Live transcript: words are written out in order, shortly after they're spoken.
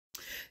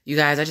You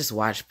guys, I just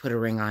watched Put a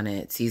Ring on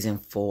It, season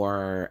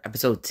 4,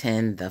 episode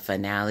 10, the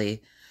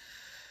finale.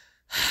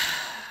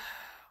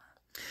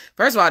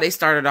 First of all, they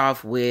started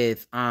off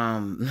with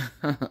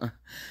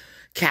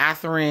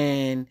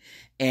Catherine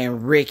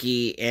and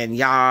Ricky, and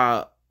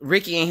y'all,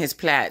 Ricky and his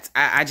plats.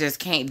 I just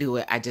can't do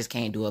it. I just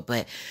can't do it.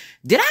 But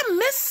did I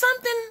miss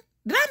something?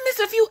 Did I miss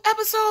a few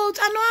episodes?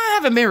 I know I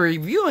haven't been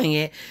reviewing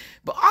it,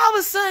 but all of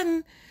a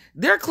sudden,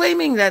 they're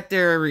claiming that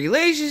their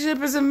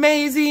relationship is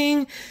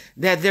amazing,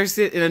 that they're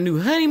in a new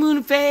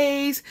honeymoon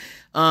phase.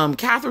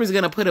 Catherine's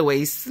going to put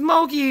away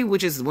Smokey,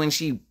 which is when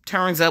she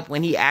turns up,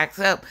 when he acts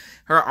up,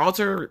 her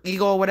alter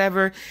ego or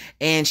whatever.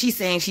 And she's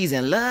saying she's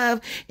in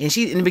love. And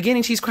in the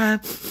beginning, she's crying.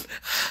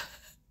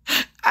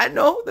 I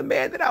know the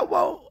man that I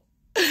want.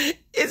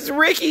 It's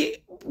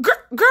Ricky.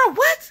 Girl,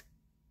 what?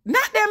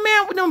 Not that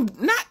man with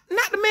them,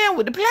 not the man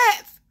with the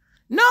plats.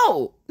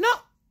 No.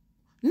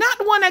 Not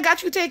the one that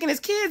got you taking his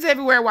kids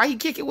everywhere while he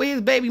kick it with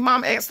his baby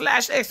mom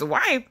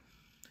ex/ex-wife.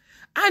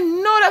 I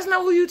know that's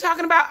not who you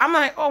talking about. I'm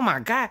like, oh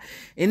my God.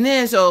 And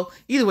then, so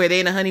either way, they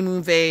in the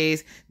honeymoon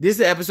phase. This is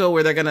the episode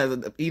where they're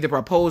going to either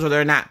propose or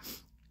they're not.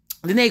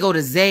 Then they go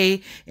to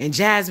Zay and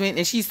Jasmine,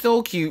 and she's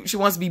so cute. She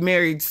wants to be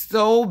married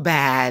so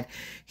bad.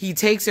 He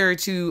takes her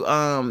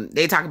to,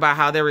 they talk about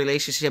how their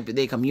relationship,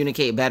 they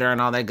communicate better and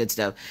all that good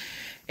stuff.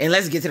 And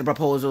let's get to the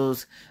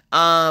proposals.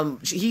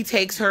 He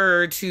takes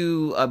her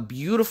to a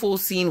beautiful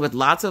scene with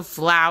lots of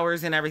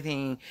flowers and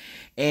everything.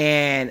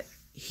 And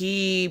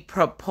he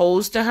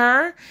proposed to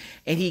her,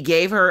 and he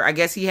gave her, I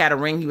guess he had a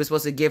ring he was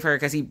supposed to give her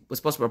because he was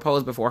supposed to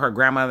propose before her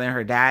grandmother and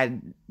her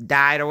dad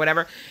died or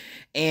whatever.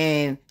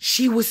 And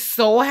she was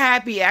so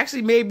happy. It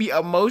actually made me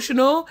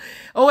emotional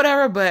or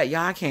whatever. But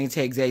y'all can't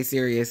take Zay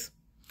serious.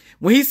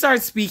 When he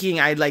starts speaking,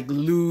 I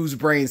lose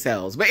brain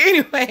cells. But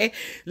anyway,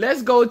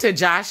 let's go to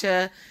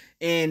Jasha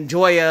and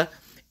Joya,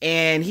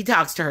 and he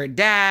talks to her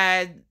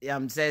dad,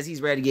 says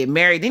he's ready to get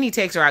married. Then he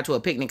takes her out to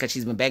a picnic because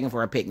she's been begging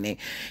for a picnic.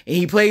 And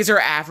he plays her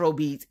Afro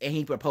beats, and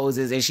he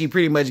proposes, and she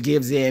pretty much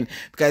gives in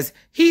because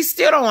he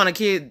still don't want a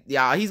kid,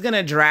 y'all. He's going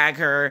to drag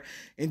her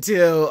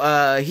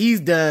until he's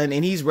done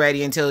and he's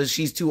ready, until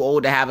she's too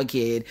old to have a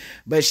kid.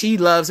 But she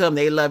loves him.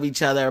 They love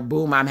each other.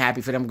 Boom, I'm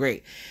happy for them.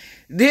 Great.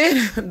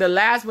 Then the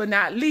last but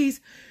not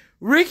least,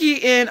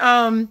 Ricky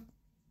and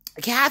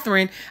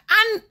Catherine,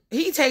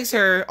 he takes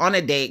her on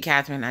a date.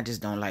 Catherine, I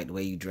just don't like the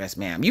way you dress,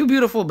 ma'am. You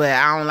beautiful, but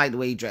I don't like the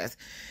way you dress.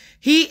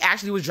 He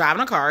actually was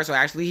driving a car, so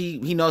actually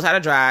he knows how to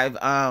drive.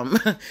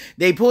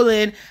 They pull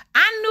in.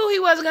 I knew he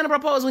wasn't going to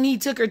propose when he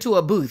took her to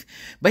a booth.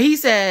 But he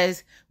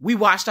says, we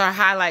watched our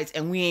highlights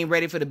and we ain't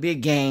ready for the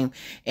big game.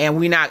 And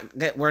we're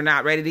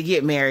not ready to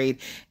get married.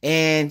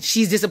 And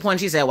she's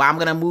disappointed. She said, well, I'm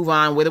going to move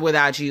on with or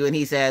without you. And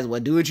he says, well,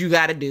 do what you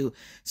got to do.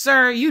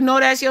 Sir, you know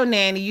that's your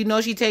nanny. You know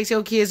she takes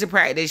your kids to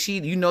practice.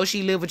 You know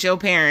she live with your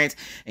parents.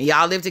 And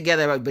y'all live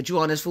together, but you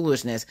on this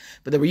foolishness.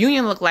 But the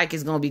reunion look like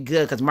it's going to be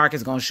good because Mark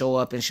is going to show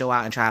up and show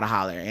out and try to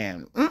holler.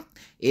 And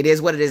it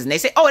is what it is. And they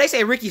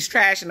say Ricky's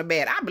trash in the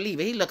bed. I believe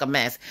it. He look a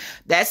mess.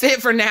 That's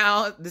it for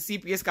now. The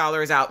Sepia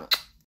Scholar is out.